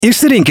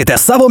Išsirinkite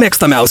savo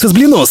mėgstamiausius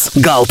blynus.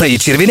 Gal tai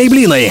čirviniai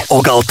blynai, o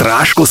gal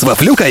traškus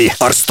vafliukai,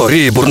 ar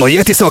stori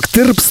burnoje tiesiog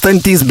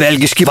tirpstantys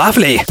belgiški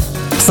vafliai.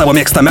 Savo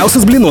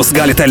mėgstamiausius blynus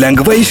galite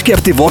lengvai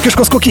iškepti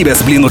vokiškos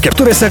kokybės blynų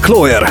keptuvėse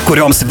Cloer,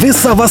 kurioms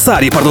visą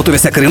vasarį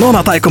parduotuvėse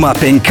KRINONA taikoma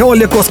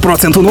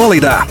 15%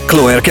 nuolaida.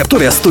 Cloer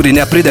keptuvės turi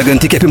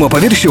nepridegantį kepimo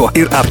paviršių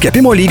ir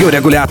apkepimo lygio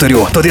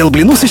reguliatorių, todėl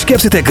blynus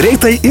iškepsite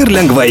greitai ir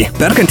lengvai.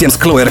 Perkantiems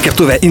Cloer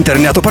keptuvę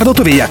interneto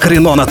parduotuvėje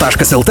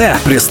krinona.lt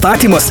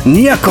pristatymas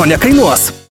nieko nekainuos.